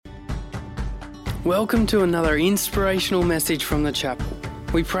Welcome to another inspirational message from the chapel.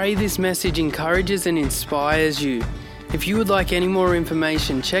 We pray this message encourages and inspires you. If you would like any more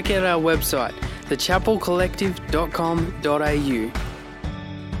information, check out our website,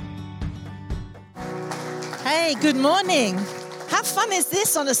 thechapelcollective.com.au. Hey, good morning. How fun is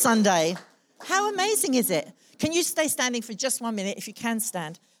this on a Sunday? How amazing is it? Can you stay standing for just 1 minute if you can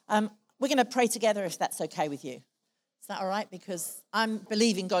stand? We're going to pray together if that's okay with you. Is that all right? Because I'm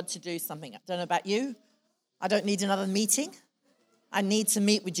believing God to do something. I don't know about you. I don't need another meeting. I need to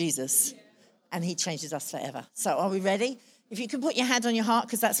meet with Jesus. And he changes us forever. So are we ready? If you can put your hand on your heart,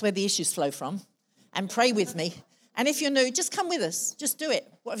 because that's where the issues flow from, and pray with me. And if you're new, just come with us. Just do it.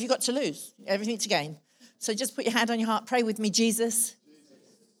 What have you got to lose? Everything to gain. So just put your hand on your heart. Pray with me. Jesus,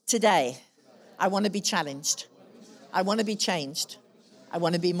 today, I want to be challenged. I want to be changed. I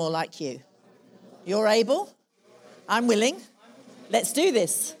want to be more like you. You're able. I'm willing. Let's do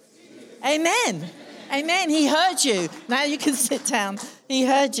this. Amen. Amen. He heard you. Now you can sit down. He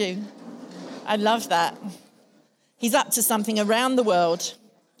heard you. I love that. He's up to something around the world.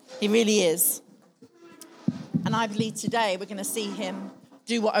 He really is. And I believe today we're going to see him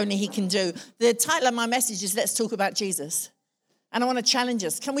do what only he can do. The title of my message is Let's Talk About Jesus. And I want to challenge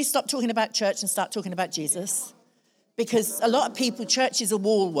us. Can we stop talking about church and start talking about Jesus? Because a lot of people, church is a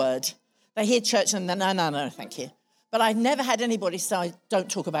wall word. They hear church and no, thank you. But I've never had anybody say, don't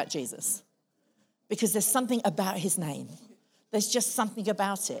talk about Jesus. Because there's something about his name. There's just something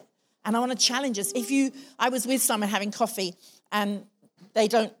about it. And I want to challenge us. I was with someone having coffee and they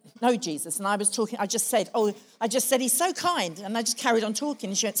don't know Jesus. And I just said he's so kind. And I just carried on talking.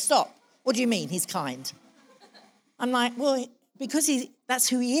 And she went, stop. What do you mean he's kind? I'm like, well, because that's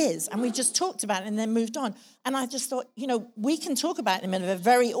who he is. And we just talked about it and then moved on. And I just thought, we can talk about him in a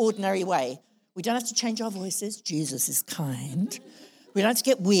very ordinary way. We don't have to change our voices. Jesus is kind. We don't have to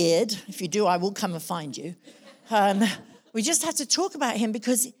get weird. If you do, I will come and find you. We just have to talk about him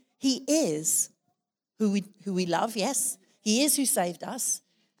because he is who we love, yes. He is who saved us.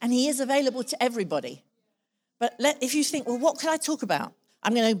 And he is available to everybody. But if you think, well, what could I talk about?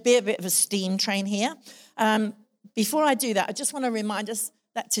 I'm going to be a bit of a steam train here. Before I do that, I just want to remind us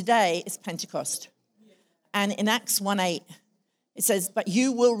that today is Pentecost. And in Acts 1:8, it says, but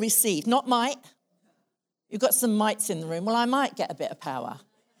you will receive, not might. You've got some mights in the room. Well, I might get a bit of power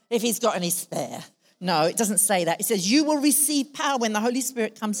if he's got any spare. No, it doesn't say that. It says you will receive power when the Holy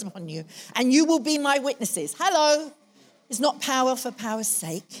Spirit comes upon you, and you will be my witnesses. Hello. It's not power for power's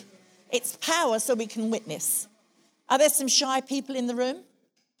sake. It's power so we can witness. Are there some shy people in the room?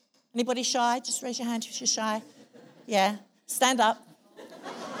 Anybody shy? Just raise your hand if you're shy. Yeah. Stand up.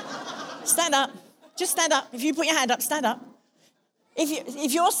 Stand up. Just stand up. If you put your hand up, stand up.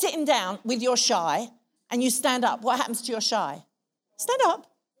 If you're sitting down with your shy and you stand up, what happens to your shy? Stand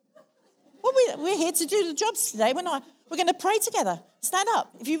up. Well, we're here to do the jobs today. We're going to pray together. Stand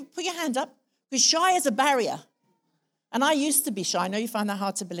up. If you put your hand up, because shy is a barrier. And I used to be shy. I know you find that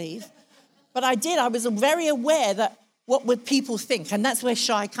hard to believe. But I did. I was very aware that what would people think? And that's where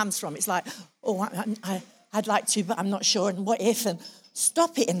shy comes from. It's like, oh, I'd like to, but I'm not sure. And what if? And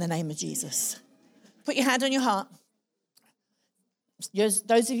stop it in the name of Jesus. Put your hand on your heart. Those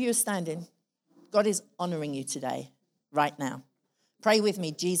of you who are standing, God is honoring you today, right now. Pray with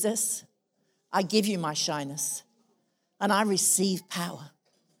me. Jesus, I give you my shyness, and I receive power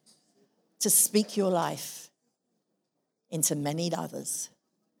to speak your life into many others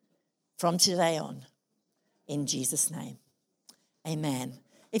from today on, in Jesus' name. Amen.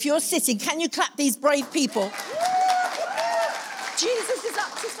 If you're sitting, can you clap these brave people? Jesus is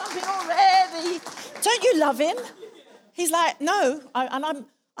up to something already. Don't you love him? He's like, no, I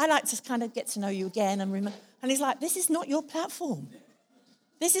like to kind of get to know you again and remember. And he's like, this is not your platform.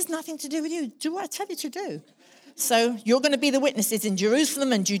 This is nothing to do with you. Do what I tell you to do. So you're going to be the witnesses in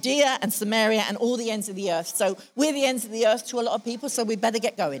Jerusalem and Judea and Samaria and all the ends of the earth. So we're the ends of the earth to a lot of people, so we better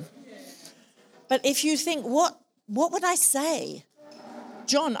get going. But if you think, what would I say?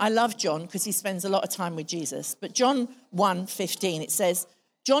 John, I love John because he spends a lot of time with Jesus. But John 1:15, it says,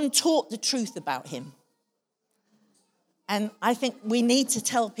 John taught the truth about him. And I think we need to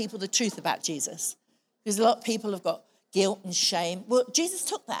tell people the truth about Jesus because a lot of people have got guilt and shame. Well, Jesus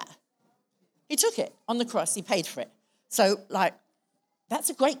took that. He took it on the cross. He paid for it. So, that's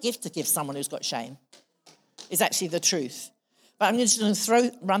a great gift to give someone who's got shame. It's actually the truth. But I'm just going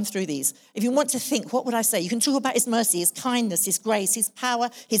to run through these. If you want to think, what would I say? You can talk about his mercy, his kindness, his grace, his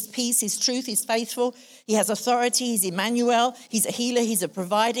power, his peace, his truth. He's faithful. He has authority. He's Emmanuel. He's a healer. He's a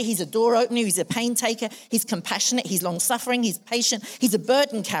provider. He's a door opener. He's a pain taker. He's compassionate. He's long-suffering. He's patient. He's a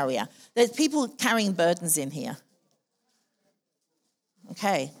burden carrier. There's people carrying burdens in here.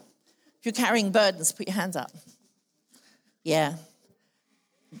 Okay. If you're carrying burdens, put your hands up. Yeah.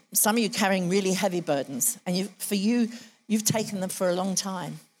 Some of you carrying really heavy burdens, and you've taken them for a long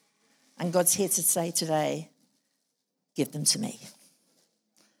time. And God's here to say today, give them to me.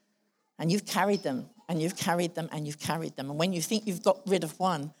 And you've carried them, and you've carried them, and you've carried them. And when you think you've got rid of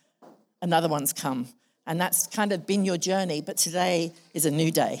one, another one's come. And that's kind of been your journey, but today is a new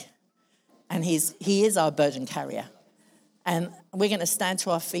day. And he is our burden carrier. And we're going to stand to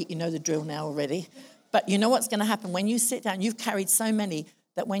our feet. You know the drill now already. But you know what's going to happen? When you sit down, you've carried so many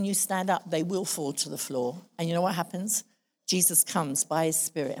that when you stand up, they will fall to the floor. And you know what happens? Jesus comes by his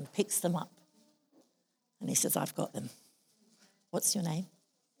Spirit and picks them up. And he says, I've got them. What's your name?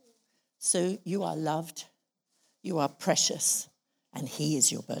 Sue, you are loved. You are precious. And he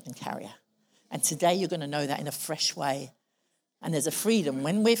is your burden carrier. And today you're going to know that in a fresh way. And there's a freedom.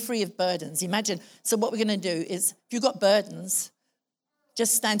 When we're free of burdens, imagine. So what we're going to do is, if you've got burdens,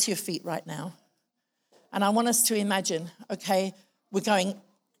 just stand to your feet right now. And I want us to imagine, okay, we're going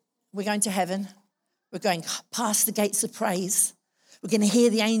to heaven. We're going past the gates of praise. We're going to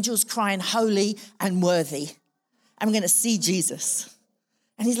hear the angels crying, holy and worthy. And we're going to see Jesus.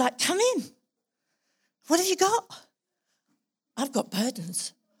 And he's like, come in. What have you got? I've got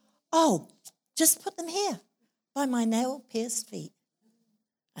burdens. Oh, just put them here by my nail-pierced feet,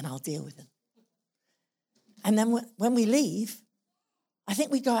 and I'll deal with them. And then when we leave, I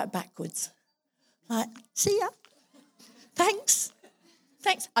think we go out backwards. Like, see ya. Thanks.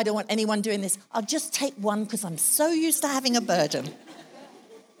 I don't want anyone doing this. I'll just take one because I'm so used to having a burden.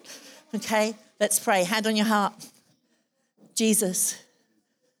 Okay, let's pray. Hand on your heart. Jesus,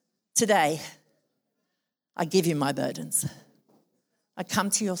 today, I give you my burdens. I come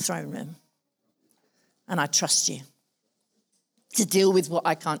to your throne room. And I trust you to deal with what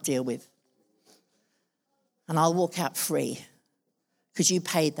I can't deal with. And I'll walk out free because you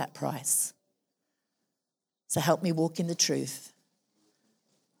paid that price. So help me walk in the truth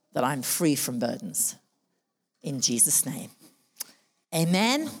that I'm free from burdens. In Jesus' name.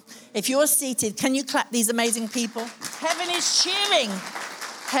 Amen. If you're seated, can you clap these amazing people? Heaven is cheering.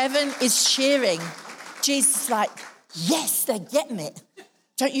 Heaven is cheering. Jesus is like, yes, they're getting it.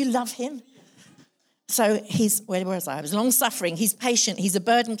 Don't you love him? So where was I? I was long-suffering. He's patient. He's a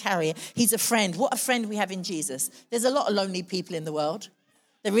burden carrier. He's a friend. What a friend we have in Jesus. There's a lot of lonely people in the world.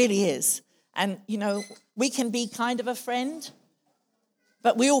 There really is. And, we can be kind of a friend,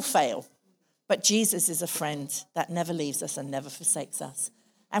 but we all fail. But Jesus is a friend that never leaves us and never forsakes us.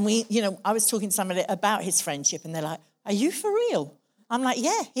 And I was talking to somebody about his friendship, and they're like, are you for real? I'm like,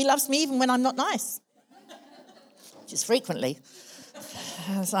 yeah, he loves me even when I'm not nice. Which is frequently.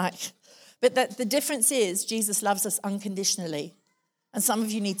 I was like... But the difference is Jesus loves us unconditionally. And some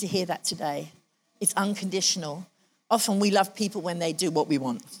of you need to hear that today. It's unconditional. Often we love people when they do what we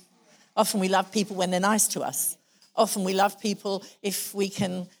want. Often we love people when they're nice to us. Often we love people if we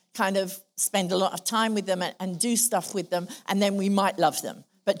can kind of spend a lot of time with them and do stuff with them, and then we might love them.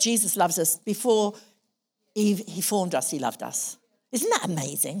 But Jesus loves us. Before he formed us, he loved us. Isn't that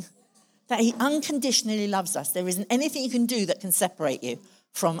amazing? That he unconditionally loves us. There isn't anything you can do that can separate you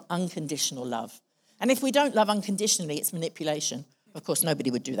from unconditional love. And if we don't love unconditionally, it's manipulation. Of course, nobody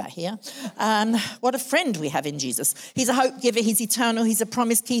would do that here. What a friend we have in Jesus. He's a hope giver. He's eternal. He's a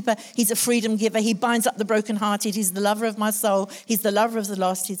promise keeper. He's a freedom giver. He binds up the brokenhearted. He's the lover of my soul. He's the lover of the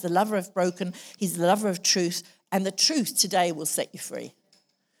lost. He's the lover of broken. He's the lover of truth. And the truth today will set you free.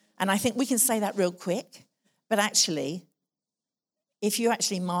 And I think we can say that real quick. But actually, if you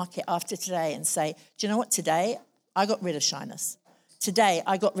actually mark it after today and say, do you know what? Today, I got rid of shyness. Today,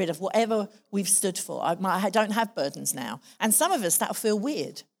 I got rid of whatever we've stood for. I don't have burdens now. And some of us, that'll feel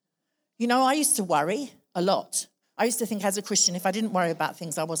weird. I used to worry a lot. I used to think as a Christian, if I didn't worry about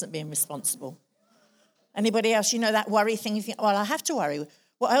things, I wasn't being responsible. Anybody else, that worry thing, you think, well, I have to worry.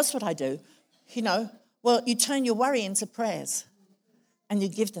 What else would I do? Well, you turn your worry into prayers and you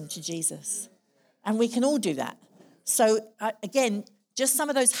give them to Jesus. And we can all do that. So, again, just some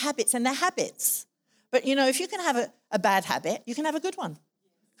of those habits, and they're habits. But, if you can have a bad habit, you can have a good one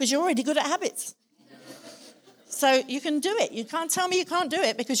because you're already good at habits. So you can do it. You can't tell me you can't do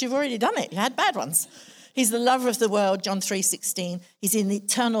it because you've already done it. You had bad ones. He's the lover of the world, John 3:16. He's an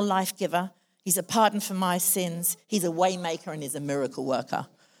eternal life giver. He's a pardon for my sins. He's a way maker and he's a miracle worker.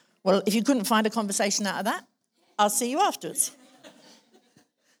 Well, if you couldn't find a conversation out of that, I'll see you afterwards.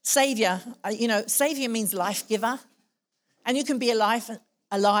 Savior, Savior means life giver. And you can be alive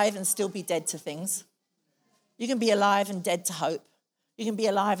and still be dead to things. You can be alive and dead to hope. You can be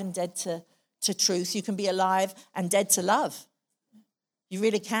alive and dead to truth. You can be alive and dead to love. You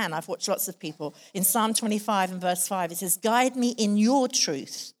really can. I've watched lots of people. In Psalm 25 and verse 5, it says, guide me in your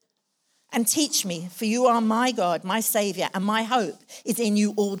truth and teach me, for you are my God, my Savior, and my hope is in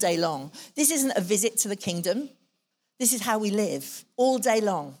you all day long. This isn't a visit to the kingdom. This is how we live all day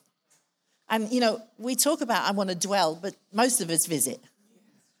long. And, we talk about I want to dwell, but most of us visit.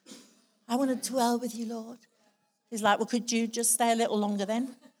 I want to dwell with you, Lord. He's like, well, could you just stay a little longer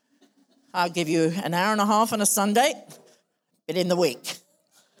then? I'll give you an hour and a half on a Sunday, but in the week.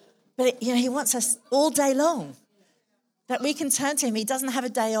 But, he wants us all day long, that we can turn to him. He doesn't have a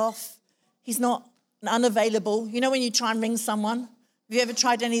day off. He's not unavailable. When you try and ring someone, have you ever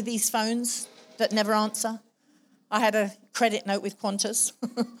tried any of these phones that never answer? I had a credit note with Qantas.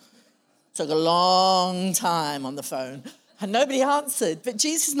 Took a long time on the phone and nobody answered. But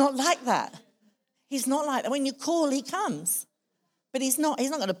Jesus is not like that. He's not like that. When you call, he comes. But he's not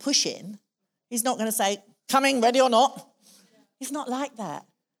going to push in. He's not going to say, coming, ready or not. He's not like that.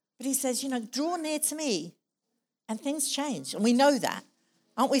 But he says, draw near to me and things change. And we know that.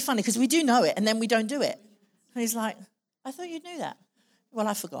 Aren't we funny? Because we do know it and then we don't do it. And he's like, I thought you knew that. Well,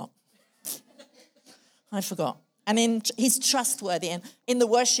 I forgot. And he's trustworthy. And in the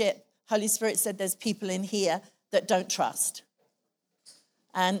worship, Holy Spirit said there's people in here that don't trust.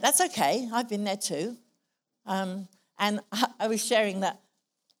 And that's okay. I've been there too. And I was sharing that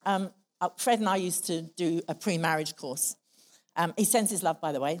Fred and I used to do a pre-marriage course. He sends his love,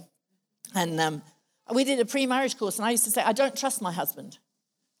 by the way. And we did a pre-marriage course, and I used to say, I don't trust my husband.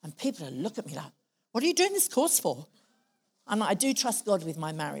 And people would look at me like, what are you doing this course for? I'm like, I do trust God with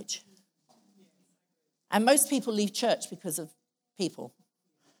my marriage. And most people leave church because of people,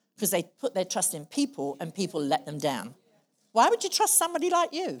 because they put their trust in people and people let them down. Why would you trust somebody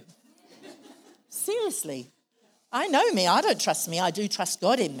like you? Seriously. I know me. I don't trust me. I do trust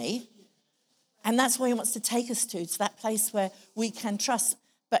God in me. And that's where he wants to take us to that place where we can trust.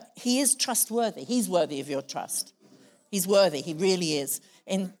 But he is trustworthy. He's worthy of your trust. He's worthy. He really is.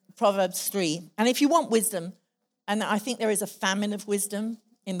 In Proverbs 3. And if you want wisdom, and I think there is a famine of wisdom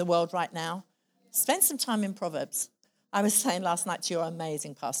in the world right now, spend some time in Proverbs. I was saying last night to you, you're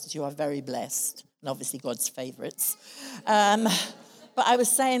amazing, pastors. You are very blessed. And obviously God's favourites. But I was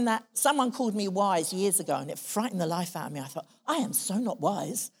saying that someone called me wise years ago, and it frightened the life out of me. I thought, I am so not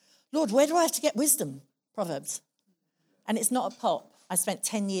wise. Lord, where do I have to get wisdom? Proverbs. And it's not a pop. I spent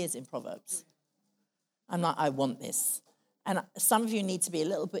 10 years in Proverbs. I'm like, I want this. And some of you need to be a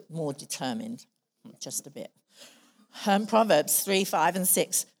little bit more determined, just a bit. Proverbs 3, 5, and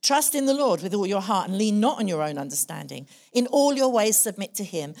 6. Trust in the Lord with all your heart and lean not on your own understanding. In all your ways submit to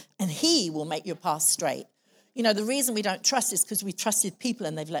him, and he will make your path straight. The reason we don't trust is because we trusted people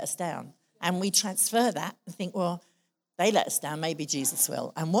and they've let us down. And we transfer that and think, well, they let us down, maybe Jesus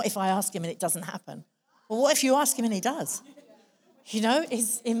will. And what if I ask him and it doesn't happen? Well, what if you ask him and he does?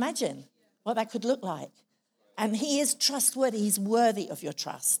 Imagine what that could look like. And he is trustworthy. He's worthy of your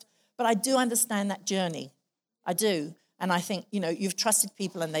trust. But I do understand that journey. I do. And I think, you've trusted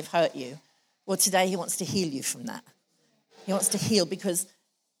people and they've hurt you. Well, today he wants to heal you from that. He wants to heal because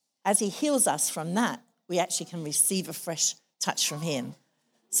as he heals us from that, we actually can receive a fresh touch from him.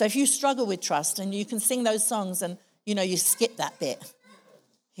 So if you struggle with trust and you can sing those songs and, you skip that bit.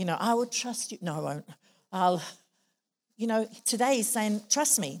 I will trust you. No, I won't. Today he's saying,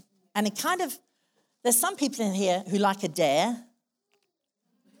 trust me. And it there's some people in here who like a dare.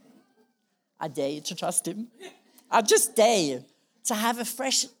 I dare you to trust him. I just dare you to have a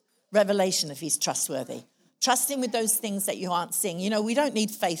fresh revelation if he's trustworthy. Trust him with those things that you aren't seeing. We don't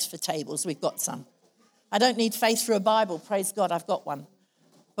need faith for tables. We've got some. I don't need faith for a Bible. Praise God, I've got one.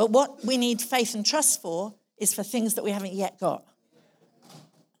 But what we need faith and trust for is for things that we haven't yet got.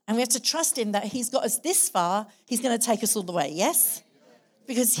 And we have to trust him that he's got us this far. He's going to take us all the way, yes?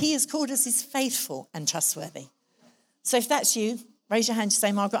 Because he has called us as faithful and trustworthy. So if that's you, raise your hand and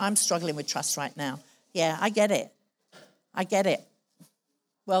say, Margaret, I'm struggling with trust right now. Yeah, I get it.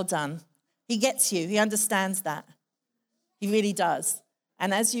 Well done. He gets you. He understands that. He really does.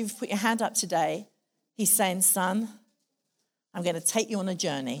 And as you've put your hand up today, he's saying, son, I'm going to take you on a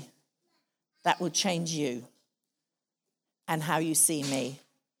journey that will change you and how you see me.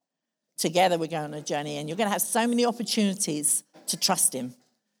 Together we're going on a journey, and you're going to have so many opportunities to trust him.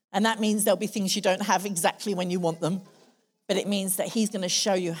 And that means there'll be things you don't have exactly when you want them, but it means that he's going to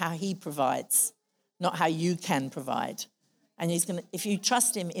show you how he provides, not how you can provide. And if you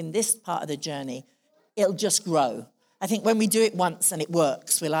trust him in this part of the journey, it'll just grow. I think when we do it once and it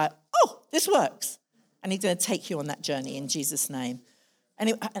works, we're like, oh, this works. And he's going to take you on that journey in Jesus' name.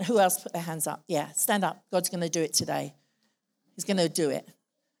 And who else put their hands up? Yeah, stand up. God's going to do it today. He's going to do it.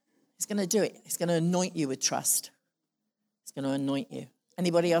 He's going to do it. He's going to anoint you with trust. He's going to anoint you.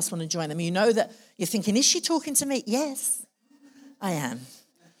 Anybody else want to join them? You know that you're thinking, is she talking to me? Yes, I am.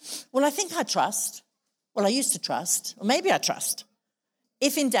 Well, I think I trust. Well, I used to trust. Or maybe I trust.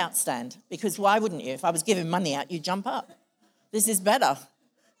 If in doubt, stand. Because why wouldn't you? If I was giving money out, you'd jump up. This is better.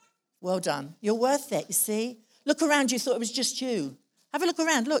 Well done. You're worth it, you see. Look around, you thought it was just you. Have a look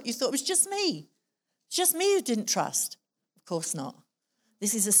around. Look, you thought it was just me. It's just me who didn't trust. Of course not.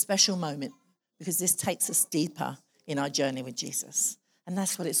 This is a special moment because this takes us deeper in our journey with Jesus. And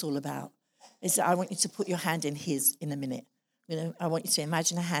that's what it's all about. I want you to put your hand in his in a minute. I want you to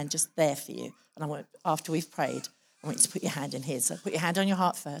imagine a hand just there for you. And after we've prayed, I want you to put your hand in his. So put your hand on your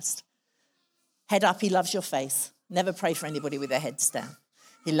heart first. Head up, he loves your face. Never pray for anybody with their heads down.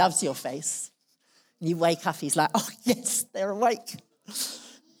 He loves your face. And you wake up, he's like, oh, yes, they're awake.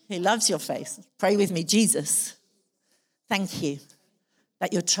 He loves your face. Pray with me, Jesus. Thank you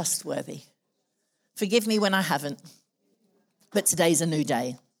that you're trustworthy. Forgive me when I haven't. But today's a new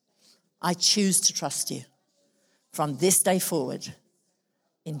day. I choose to trust you from this day forward.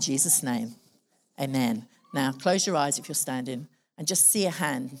 In Jesus' name, amen. Now, close your eyes if you're standing and just see a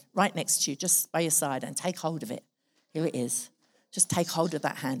hand right next to you, just by your side, and take hold of it. Here it is. Just take hold of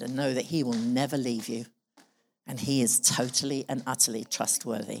that hand and know that he will never leave you. And he is totally and utterly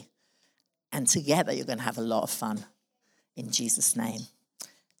trustworthy. And together you're going to have a lot of fun. In Jesus' name,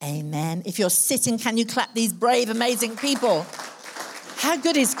 amen. If you're sitting, can you clap these brave, amazing people? How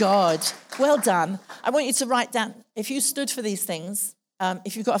good is God? Well done. I want you to write down, if you stood for these things,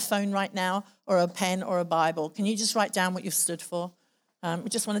 if you've got a phone right now or a pen or a Bible, can you just write down what you've stood for? We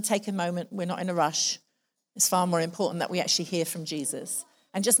just want to take a moment. We're not in a rush. It's far more important that we actually hear from Jesus.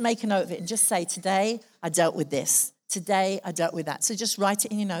 And just make a note of it and just say, today I dealt with this. Today I dealt with that. So just write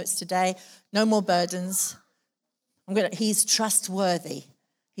it in your notes today. No more burdens. He's trustworthy.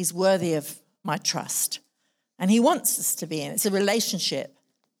 He's worthy of my trust. And he wants us to be in. It's a relationship.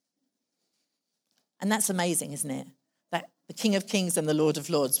 And that's amazing, isn't it? That the King of Kings and the Lord of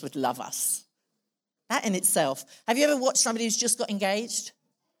Lords would love us. That in itself. Have you ever watched somebody who's just got engaged?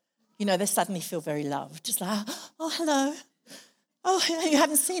 They suddenly feel very loved. Just like, oh, hello. Oh, you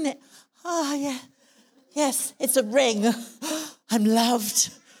haven't seen it. Oh, yeah. Yes, it's a ring. I'm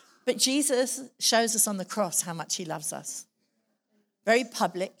loved. But Jesus shows us on the cross how much he loves us. Very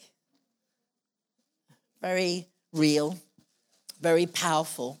public, very real, very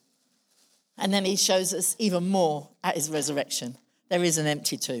powerful. And then he shows us even more at his resurrection. There is an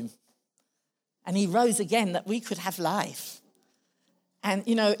empty tomb. And he rose again that we could have life. And,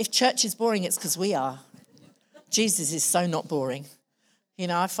 if church is boring, it's because we are. Jesus is so not boring.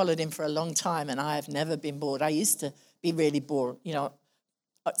 I followed him for a long time and I have never been bored. I used to be really bored.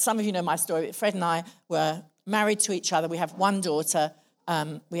 Some of you know my story. Fred and I were married to each other. We have one daughter.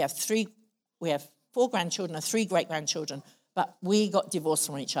 We have 4 grandchildren and 3 great-grandchildren. But we got divorced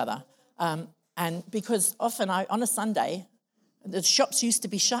from each other. And because often on a Sunday, the shops used to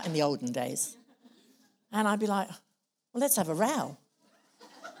be shut in the olden days. And I'd be like, well, let's have a row.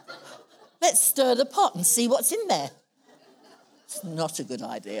 Let's stir the pot and see what's in there. It's not a good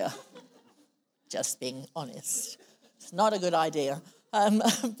idea. Just being honest. It's not a good idea.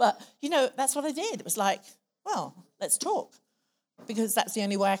 But, that's what I did. It was like, well, let's talk. Because that's the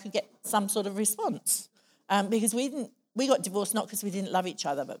only way I could get some sort of response. Because we got divorced not because we didn't love each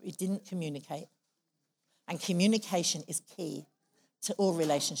other, but we didn't communicate. And communication is key to all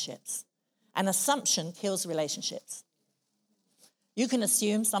relationships. An assumption kills relationships. You can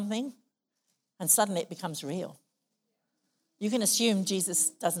assume something, and suddenly it becomes real. You can assume Jesus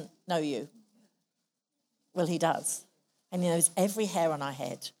doesn't know you. Well, he does. And he knows every hair on our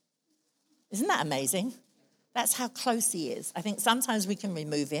head. Isn't that amazing? That's how close he is. I think sometimes we can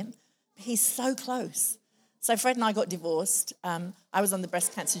remove him, but he's so close. So Fred and I got divorced. I was on the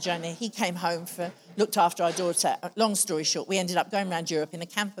breast cancer journey. He came home, looked after our daughter. Long story short, we ended up going around Europe in a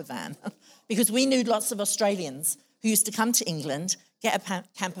camper van because we knew lots of Australians who used to come to England, get a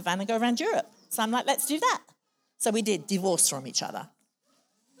camper van and go around Europe. So I'm like, let's do that. So we did, divorce from each other.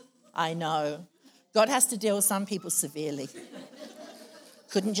 I know. God has to deal with some people severely.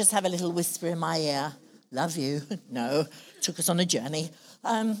 Couldn't just have a little whisper in my ear, love you. No, took us on a journey.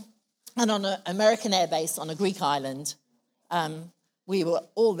 And on an American airbase on a Greek island, we were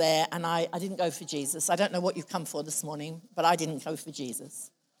all there, and I didn't go for Jesus. I don't know what you've come for this morning, but I didn't go for Jesus.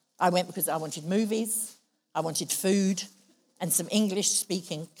 I went because I wanted movies, I wanted food, and some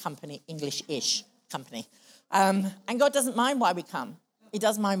English-speaking company, English-ish company. And God doesn't mind why we come. He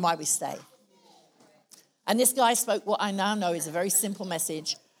does mind why we stay. And this guy spoke what I now know is a very simple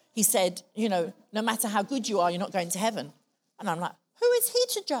message. He said, no matter how good you are, you're not going to heaven. And I'm like, who is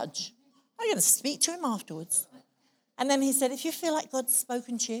he to judge? I'm going to speak to him afterwards. And then he said, if you feel like God's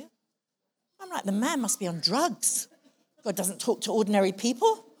spoken to you, I'm like, the man must be on drugs. God doesn't talk to ordinary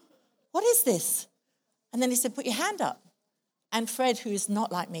people. what is this? And then he said, put your hand up. And Fred, who is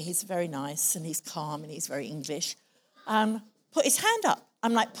not like me, he's very nice and he's calm and he's very English, put his hand up.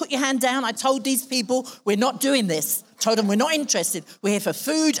 I'm like, put your hand down. I told these people we're not doing this. Told them we're not interested. We're here for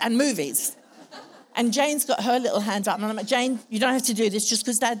food and movies. And Jane's got her little hand up. And I'm like, Jane, you don't have to do this just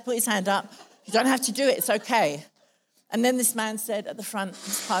because Dad put his hand up. You don't have to do it. It's okay. And then this man said at the front,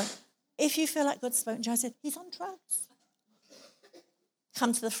 if you feel like God's spoken to you, I said, he's on drugs.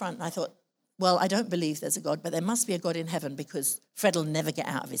 Come to the front. And I thought, well, I don't believe there's a God, but there must be a God in heaven because Fred will never get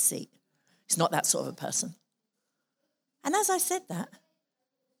out of his seat. He's not that sort of a person. And as I said that,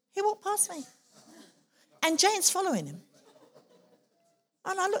 he walked past me. And Jane's following him.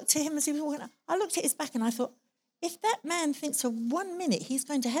 And I looked at him as he was walking. I looked at his back and I thought, if that man thinks for 1 minute he's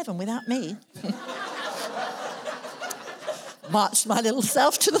going to heaven without me, marched my little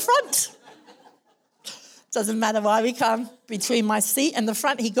self to the front. Doesn't matter why we come. Between my seat and the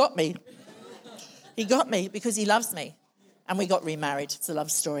front, he got me. He got me because he loves me. And we got remarried. It's a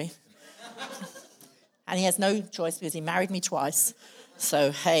love story. And he has no choice because he married me twice.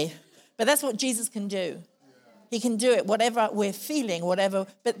 So, hey. But that's what Jesus can do. He can do it, whatever we're feeling, whatever.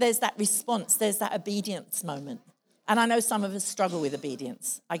 But there's that response. There's that obedience moment. And I know some of us struggle with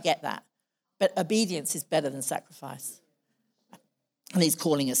obedience. I get that. But obedience is better than sacrifice. And he's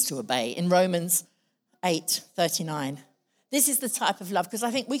calling us to obey. In Romans 8:39, this is the type of love, because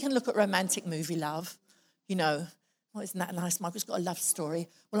I think we can look at romantic movie love. You know, oh, isn't that nice? Michael's got a love story.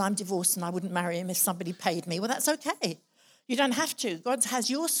 Well, I'm divorced and I wouldn't marry him if somebody paid me. Well, that's okay. You don't have to. God has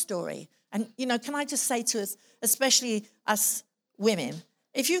your story. And, you know, can I just say to us, especially us women,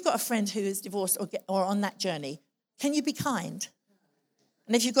 if you've got a friend who is divorced or on that journey, can you be kind?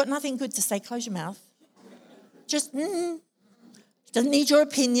 And if you've got nothing good to say, close your mouth. Just, doesn't need your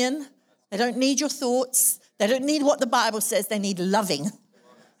opinion. They don't need your thoughts. They don't need what the Bible says. They need loving.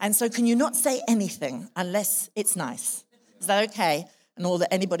 And so can you not say anything unless it's nice? Is that okay? And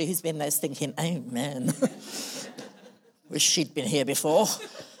anybody who's been there is thinking, amen. Wish she'd been here before.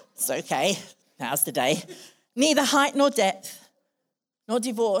 It's okay. Now's the day. Neither height nor depth, nor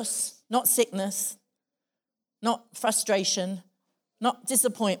divorce, not sickness, not frustration, not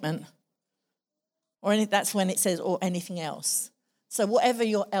disappointment, that's when it says, or anything else. So whatever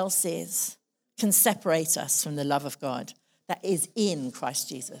your else is can separate us from the love of God that is in Christ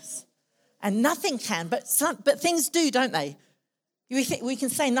Jesus. And nothing can, but things do, don't they? We can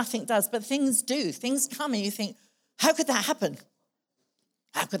say nothing does, but things do. Things come and you think, how could that happen?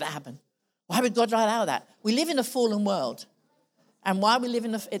 How could that happen? Why would God allow that? We live in a fallen world. And while we live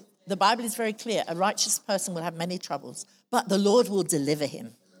in the Bible is very clear, a righteous person will have many troubles, but the Lord will deliver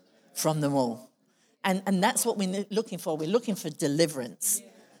him from them all. And that's what we're looking for. We're looking for deliverance.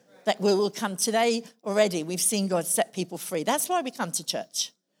 That we will come today already. We've seen God set people free. That's why we come to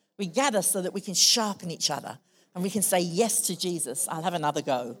church. We gather so that we can sharpen each other. And we can say yes to Jesus. I'll have another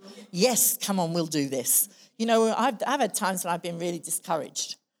go. Yes, come on, we'll do this. You know, I've had times when I've been really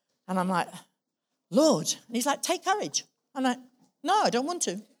discouraged. And I'm like, Lord. And he's like, take courage. I'm like, no, I don't want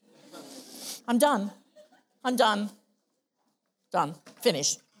to. I'm done. Done.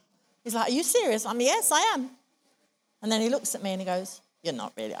 Finished. He's like, are you serious? I'm, yes, I am. And then he looks at me and he goes, you're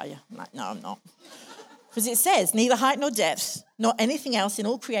not really, are you? I'm like, no, I'm not. Because it says, neither height nor depth, nor anything else in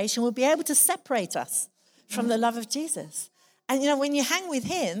all creation will be able to separate us from the love of Jesus. And, you know, when you hang with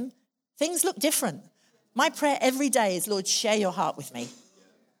him, things look different. My prayer every day is, Lord, share your heart with me.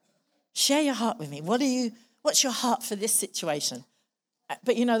 Share your heart with me. What's your heart for this situation?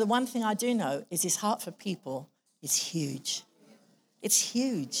 But, you know, the one thing I do know is his heart for people is huge. It's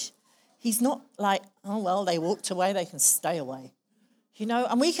huge. He's not like, oh, well, they walked away, they can stay away. You know,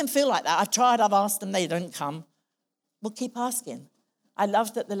 and we can feel like that. I've tried, I've asked them, they don't come. We'll keep asking. I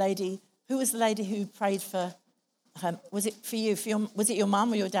love that who was the lady who prayed for, was it for you? Was it your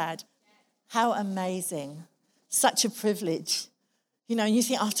mum or your dad? How amazing. Such a privilege. You know, and you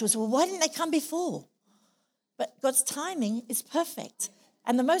think afterwards, well, why didn't they come before? But God's timing is perfect.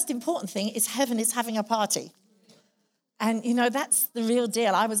 And the most important thing is heaven is having a party. And, you know, that's the real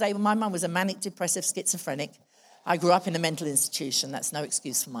deal. My mum was a manic depressive schizophrenic. I grew up in a mental institution. That's no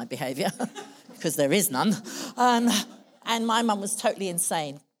excuse for my behaviour, because there is none. And my mum was totally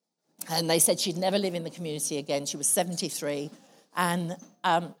insane. And they said she'd never live in the community again. She was 73. And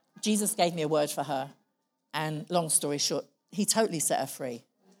Jesus gave me a word for her. And long story short, he totally set her free.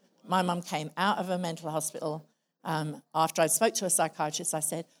 My mum came out of a mental hospital. After I spoke to a psychiatrist, I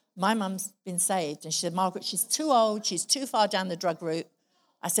said, my mum's been saved. And she said, Margaret, she's too old. She's too far down the drug route.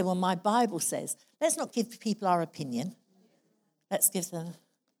 I said, well, my Bible says, let's not give people our opinion. Let's give them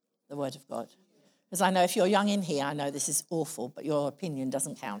the word of God. Because I know if you're young in here, I know this is awful, but your opinion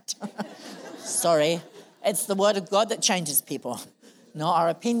doesn't count. Sorry. It's the word of God that changes people, not our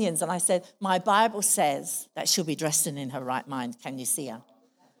opinions. And I said, my Bible says that she'll be dressed and in her right mind. Can you see her?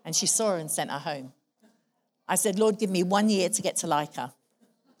 And she saw her and sent her home. I said, Lord, give me 1 year to get to like her.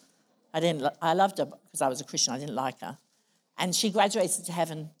 I loved her because I was a Christian. I didn't like her. And she graduated to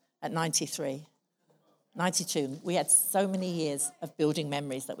heaven at 93. 92. We had so many years of building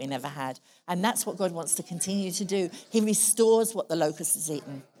memories that we never had. And that's what God wants to continue to do. He restores what the locust has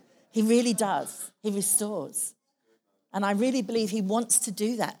eaten. He really does. He restores. And I really believe he wants to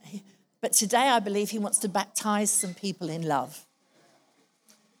do that. But today I believe he wants to baptize some people in love.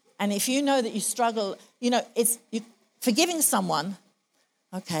 And if you know that you struggle, forgiving someone,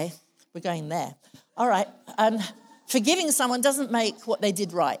 okay, we're going there. All right. Forgiving someone doesn't make what they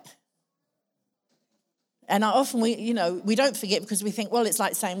did right. And often we don't forget because we think, well, it's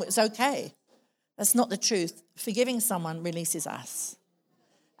like saying, well, it's okay. That's not the truth. Forgiving someone releases us.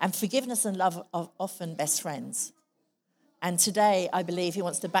 And forgiveness and love are often best friends. And today, I believe he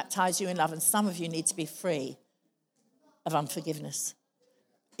wants to baptize you in love, and some of you need to be free of unforgiveness.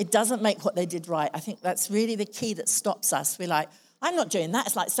 It doesn't make what they did right. I think that's really the key that stops us. We're like, I'm not doing that.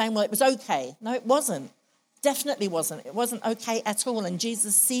 It's like saying, well, it was okay. No, it wasn't. Definitely wasn't. It wasn't okay at all, and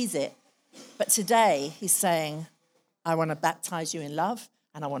Jesus sees it. But today, he's saying, I want to baptize you in love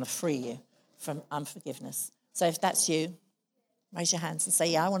and I want to free you from unforgiveness. So if that's you, raise your hands and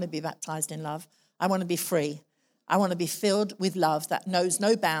say, yeah, I want to be baptized in love. I want to be free. I want to be filled with love that knows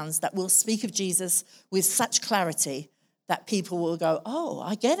no bounds, that will speak of Jesus with such clarity that people will go, oh,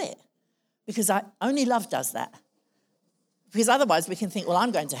 I get it. Because only love does that. Because otherwise we can think, well,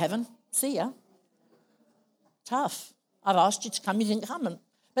 I'm going to heaven. See ya. Tough. I've asked you to come, you didn't come.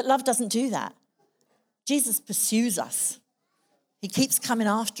 But love doesn't do that. Jesus pursues us. He keeps coming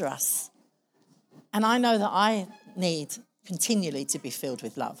after us. And I know that I need continually to be filled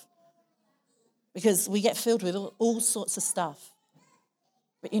with love. Because we get filled with all sorts of stuff.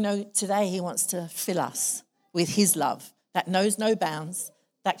 But today he wants to fill us with his love that knows no bounds,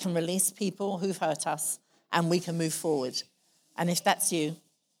 that can release people who've hurt us, and we can move forward. And if that's you,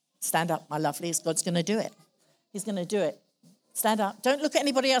 stand up, my lovelies. God's going to do it. He's going to do it. Stand up. Don't look at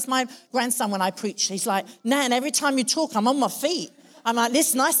anybody else. My grandson, when I preach, he's like, Nan, every time you talk, I'm on my feet. I'm like,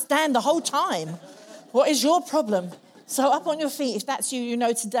 listen, I stand the whole time. What is your problem? So up on your feet, if that's you,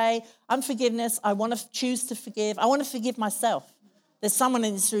 today, unforgiveness, I want to choose to forgive. I want to forgive myself. There's someone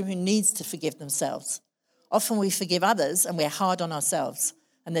in this room who needs to forgive themselves. Often we forgive others and we're hard on ourselves.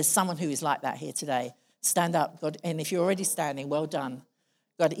 And there's someone who is like that here today. Stand up, God. And if you're already standing, well done.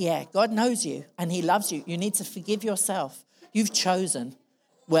 God knows you and he loves you. You need to forgive yourself. You've chosen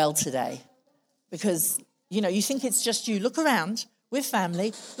well today because, you think it's just you. Look around. We're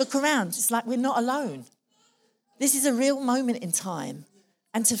family. Look around. It's like we're not alone. This is a real moment in time.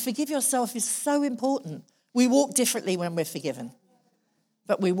 And to forgive yourself is so important. We walk differently when we're forgiven,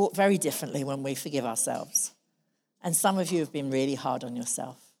 but we walk very differently when we forgive ourselves. And some of you have been really hard on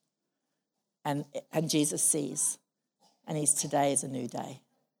yourself. And Jesus sees. And today is a new day.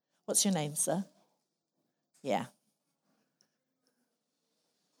 What's your name, sir? Yeah.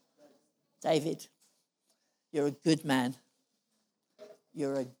 David, you're a good man.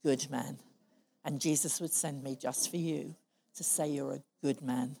 You're a good man. And Jesus would send me just for you to say you're a good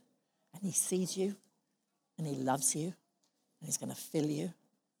man. And he sees you and he loves you and he's going to fill you.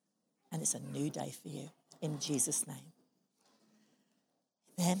 And it's a new day for you in Jesus' name.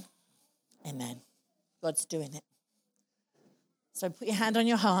 Amen. Amen. God's doing it. So put your hand on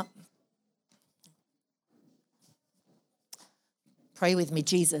your heart. Pray with me,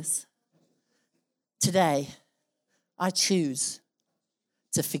 Jesus. Today, I choose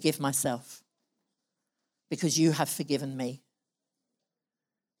to forgive myself because you have forgiven me.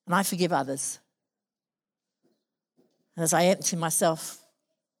 And I forgive others. And as I empty myself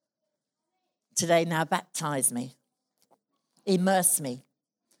today, now baptize me. Immerse me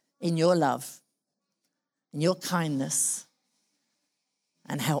in your love, in your kindness,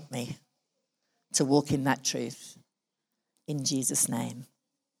 and help me to walk in that truth. In Jesus' name,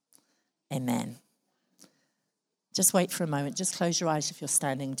 amen. Just wait for a moment. Just close your eyes if you're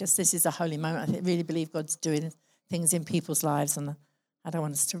standing. This is a holy moment. I really believe God's doing things in people's lives, and I don't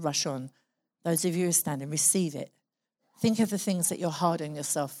want us to rush on. Those of you who are standing, receive it. Think of the things that you're hard on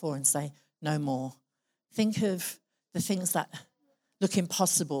yourself for and say, no more. Think of the things that look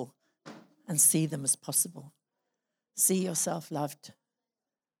impossible and see them as possible. See yourself loved.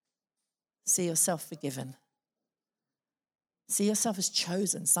 See yourself forgiven. See yourself as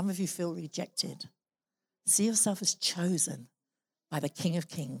chosen. Some of you feel rejected. See yourself as chosen by the King of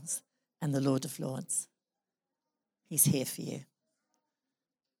Kings and the Lord of Lords. He's here for you.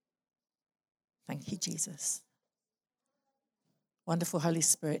 Thank you, Jesus. Wonderful Holy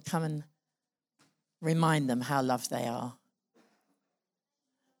Spirit, come and remind them how loved they are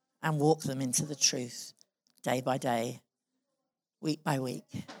and walk them into the truth day by day, week by week,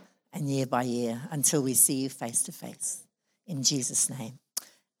 and year by year until we see you face to face. In Jesus' name.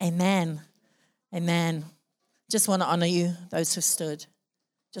 Amen. Amen. Just want to honor you, those who stood.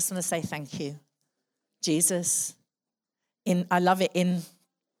 Just want to say thank you. Jesus, I love it in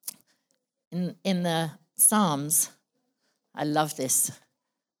the Psalms. I love this.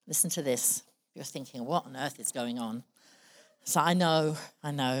 Listen to this. You're thinking, what on earth is going on? So I know.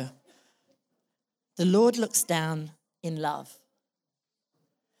 The Lord looks down in love,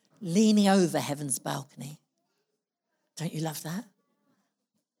 leaning over heaven's balcony. Don't you love that?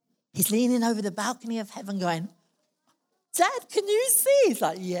 He's leaning over the balcony of heaven going, Dad, can you see? He's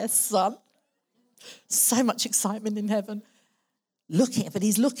like, yes, son. So much excitement in heaven. But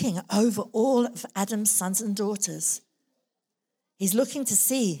he's looking over all of Adam's sons and daughters. He's looking to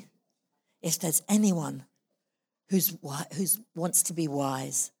see if there's anyone who wants to be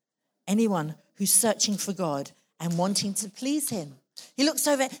wise, anyone who's searching for God and wanting to please him. He looks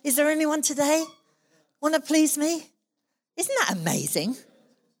over, is there anyone today want to please me? Isn't that amazing?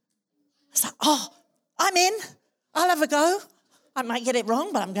 It's like, oh, I'm in. I'll have a go. I might get it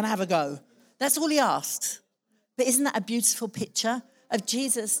wrong, but I'm going to have a go. That's all he asks. But isn't that a beautiful picture of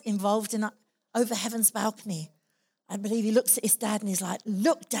Jesus involved in over heaven's balcony? I believe he looks at his dad and he's like,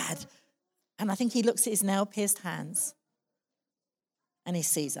 look, Dad. And I think he looks at his nail-pierced hands and he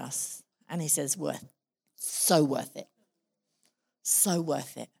sees us and he says, so worth it. So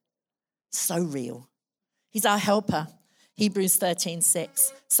worth it. So real. He's our helper. Hebrews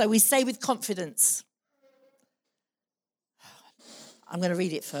 13:6. So we say with confidence. I'm going to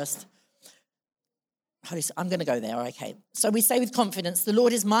read it first. I'm going to go there, okay. So we say with confidence, the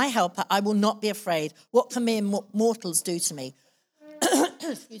Lord is my helper, I will not be afraid. What can mere mortals do to me?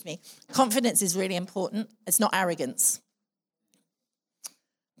 Excuse me. Confidence is really important. It's not arrogance.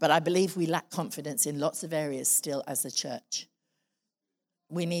 But I believe we lack confidence in lots of areas still as a church.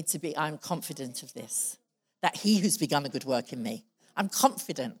 We need to be, I'm confident of this, that he who's begun a good work in me. I'm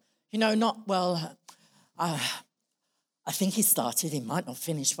confident. Not, I think he started, he might not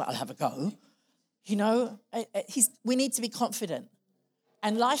finish, but I'll have a go. We need to be confident.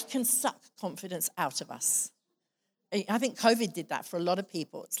 And life can suck confidence out of us. I think COVID did that for a lot of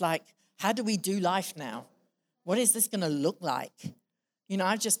people. It's like, how do we do life now? What is this going to look like?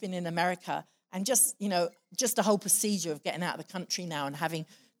 I've just been in America and just the whole procedure of getting out of the country now and having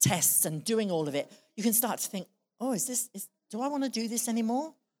tests and doing all of it, you can start to think, oh, do I want to do this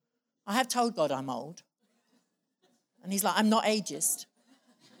anymore? I have told God I'm old. And he's like, I'm not ageist.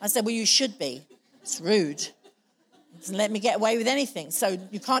 I said, well, you should be. It's rude. Doesn't let me get away with anything. So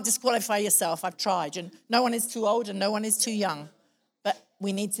you can't disqualify yourself. I've tried. And no one is too old and no one is too young. But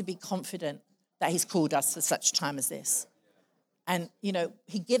we need to be confident that he's called us for such a time as this. And,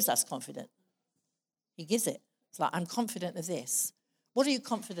 he gives us confidence. He gives it. It's like, I'm confident of this. What are you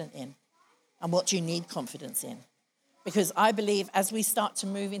confident in? And what do you need confidence in? Because I believe as we start to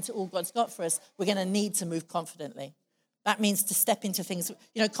move into all God's got for us, we're going to need to move confidently. That means to step into things.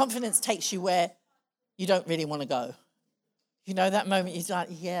 Confidence takes you where you don't really want to go. That moment you're like,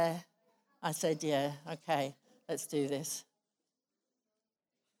 yeah. I said, yeah, okay, let's do this.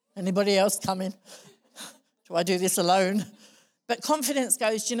 Anybody else coming? Do I do this alone? But confidence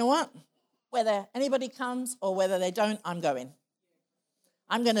goes, do you know what? Whether anybody comes or whether they don't, I'm going.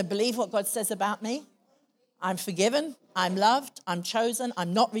 I'm going to believe what God says about me. I'm forgiven. I'm loved. I'm chosen.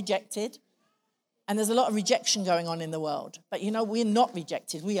 I'm not rejected. And there's a lot of rejection going on in the world. But we're not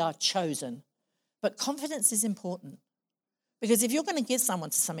rejected. We are chosen. But confidence is important. Because if you're going to give someone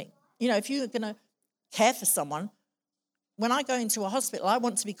to something, if you're going to care for someone, when I go into a hospital, I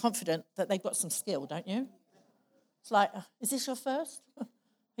want to be confident that they've got some skill, don't you? It's like, is this your first? Are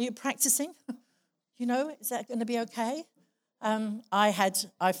you practicing? Is that going to be okay?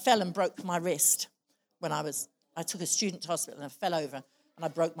 I fell and broke my wrist when I took a student to hospital and I fell over and I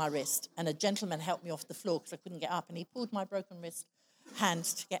broke my wrist. And a gentleman helped me off the floor because I couldn't get up and he pulled my broken wrist hand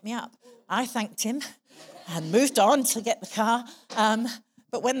to get me up. I thanked him and moved on to get the car.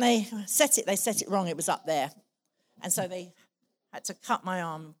 But when they set it wrong. It was up there. And so they had to cut my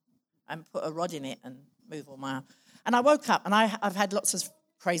arm and put a rod in it and move all my arm. And I woke up and I've had lots of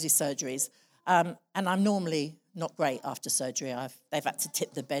crazy surgeries. And I'm normally not great after surgery. They've had to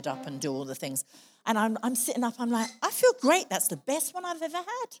tip the bed up and do all the things. And I'm sitting up, I'm like, I feel great. That's the best one I've ever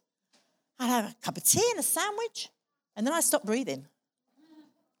had. I have a cup of tea and a sandwich. And then I stopped breathing.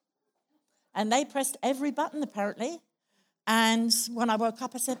 And they pressed every button, apparently. And when I woke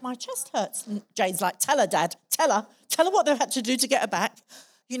up, I said, my chest hurts. And Jane's like, tell her, Dad, tell her what they had to do to get her back.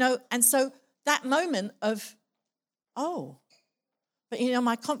 And so that moment of, oh, but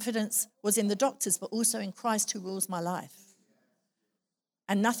my confidence was in the doctors, but also in Christ who rules my life.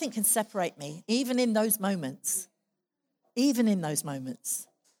 And nothing can separate me, even in those moments. Even in those moments.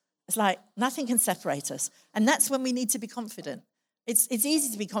 It's like nothing can separate us. And that's when we need to be confident. It's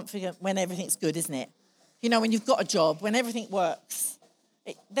easy to be confident when everything's good, isn't it? When you've got a job, when everything works,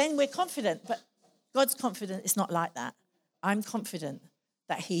 then we're confident. But God's confident is not like that. I'm confident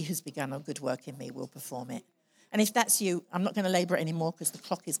that he who's begun a good work in me will perform it. And if that's you, I'm not going to labour it anymore because the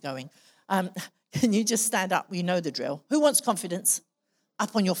clock is going. Can you just stand up? You know the drill. Who wants confidence?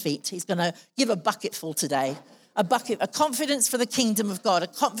 Up on your feet. He's going to give a bucketful today. A confidence for the kingdom of God, a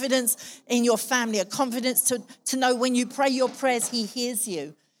confidence in your family, a confidence to know when you pray your prayers, he hears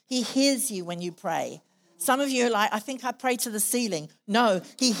you. He hears you when you pray. Some of you are like, I think I pray to the ceiling. No,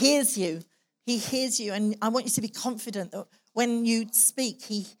 he hears you. He hears you. And I want you to be confident that when you speak,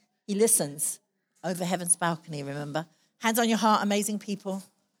 he listens over heaven's balcony, remember? Hands on your heart, amazing people.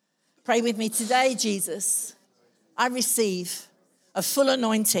 Pray with me today, Jesus. I receive a full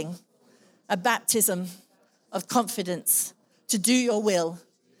anointing, a baptism of confidence to do your will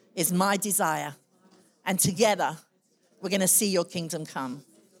is my desire. And together, we're going to see your kingdom come.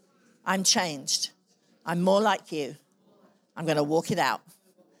 I'm changed. I'm more like you. I'm going to walk it out.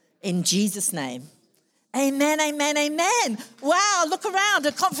 In Jesus' name. Amen, amen, amen. Wow, look around.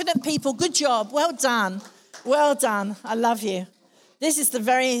 A confident people. Good job. Well done. Well done. I love you. This is the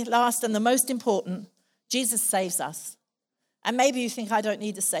very last and the most important. Jesus saves us. And maybe you think I don't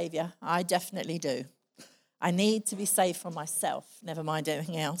need a savior. I definitely do. I need to be saved from myself, never mind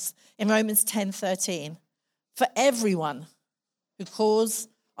anything else. In Romans 10:13, for everyone who calls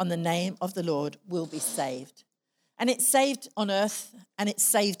on the name of the Lord will be saved. And it's saved on earth and it's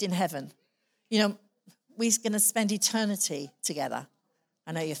saved in heaven. We're going to spend eternity together.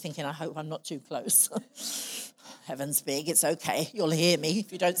 I know you're thinking, I hope I'm not too close. Heaven's big, it's okay. You'll hear me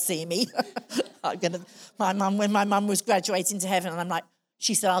if you don't see me. When my mum was graduating to heaven, and I'm like,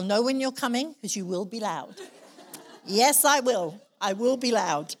 she said, I'll know when you're coming because you will be loud. Yes, I will. I will be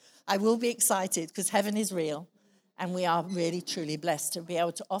loud. I will be excited because heaven is real. And we are really, truly blessed to be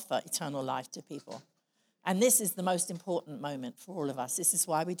able to offer eternal life to people. And this is the most important moment for all of us. This is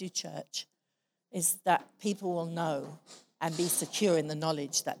why we do church, is that people will know and be secure in the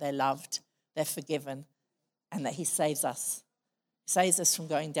knowledge that they're loved, they're forgiven, and that he saves us. He saves us from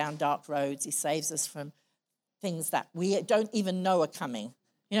going down dark roads. He saves us from things that we don't even know are coming.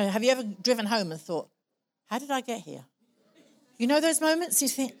 Have you ever driven home and thought, how did I get here? Those moments you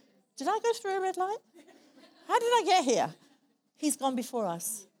think, did I go through a red light? How did I get here? He's gone before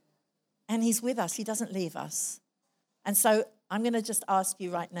us. And he's with us. He doesn't leave us. And so I'm going to just ask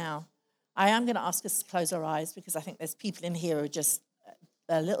you right now. I am going to ask us to close our eyes because I think there's people in here who are just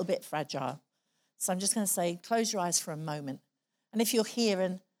a little bit fragile. So I'm just going to say, close your eyes for a moment. And if you're here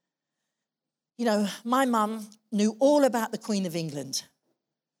and, my mum knew all about the Queen of England.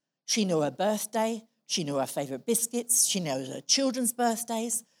 She knew her birthday. She knew her favourite biscuits. She knew her children's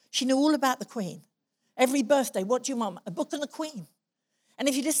birthdays. She knew all about the Queen. Every birthday, what do you want? A book on the Queen. And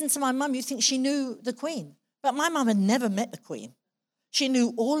if you listen to my mum, you think she knew the Queen. But my mum had never met the Queen. She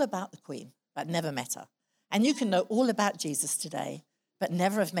knew all about the Queen, but never met her. And you can know all about Jesus today, but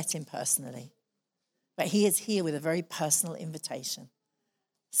never have met him personally. But he is here with a very personal invitation,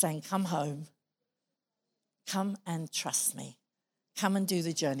 saying, come home. Come and trust me. Come and do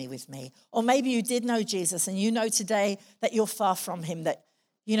the journey with me. Or maybe you did know Jesus and you know today that you're far from him, that,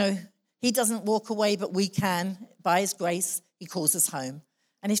 he doesn't walk away, but we can. By his grace, he calls us home.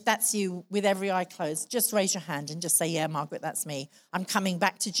 And if that's you, with every eye closed, just raise your hand and just say, yeah, Margaret, that's me. I'm coming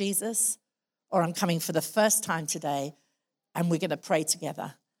back to Jesus, or I'm coming for the first time today, and we're going to pray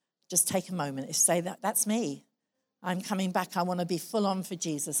together. Just take a moment and say, that's me. I'm coming back. I want to be full on for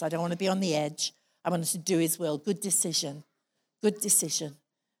Jesus. I don't want to be on the edge. I want to do his will. Good decision. Good decision.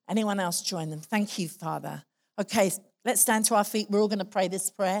 Anyone else join them? Thank you, Father. Okay, let's stand to our feet. We're all going to pray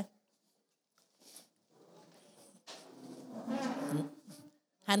this prayer.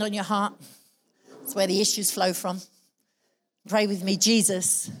 Hand on your heart. It's where the issues flow from. Pray with me.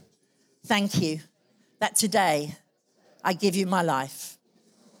 Jesus, thank you that today I give you my life.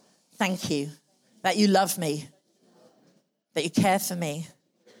 Thank you that you love me, that you care for me,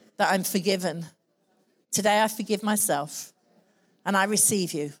 that I'm forgiven. Today I forgive myself and I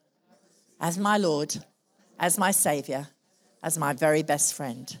receive you as my Lord, as my Savior, as my very best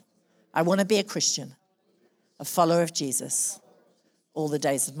friend. I want to be a Christian, a follower of Jesus all the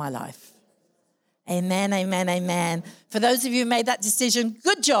days of my life. Amen, amen, amen. For those of you who made that decision,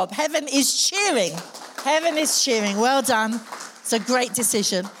 good job. Heaven is cheering. Heaven is cheering. Well done. It's a great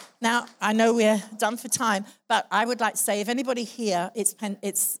decision. Now, I know we're done for time, but I would like to say, if anybody here, it's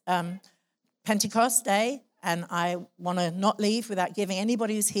Pentecost Day, and I want to not leave without giving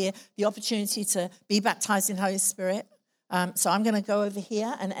anybody who's here the opportunity to be baptized in Holy Spirit. So I'm going to go over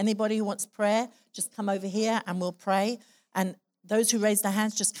here, and anybody who wants prayer, just come over here and we'll pray. And those who raise their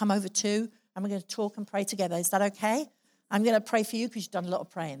hands, just come over too, and we're going to talk and pray together. Is that okay? I'm going to pray for you because you've done a lot of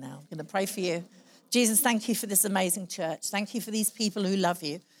praying now. I'm going to pray for you. Jesus, thank you for this amazing church. Thank you for these people who love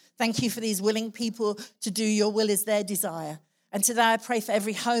you. Thank you for these willing people to do your will is their desire. And today I pray for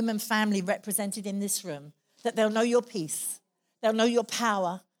every home and family represented in this room, that they'll know your peace, they'll know your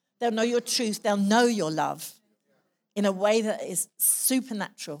power, they'll know your truth, they'll know your love in a way that is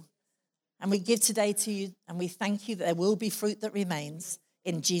supernatural. And we give today to you, and we thank you that there will be fruit that remains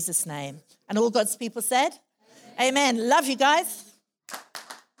in Jesus' name. And all God's people said, amen. Love you guys.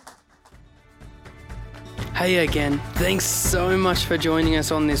 Hey again, thanks so much for joining us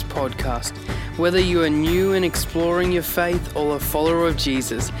on this podcast. Whether you are new and exploring your faith or a follower of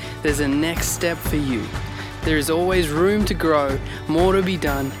Jesus, there's a next step for you. There is always room to grow, more to be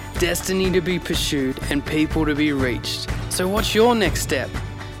done, destiny to be pursued, and people to be reached. So what's your next step?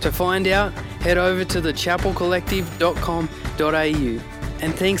 To find out, head over to thechapelcollective.com.au.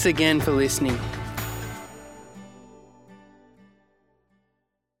 And thanks again for listening.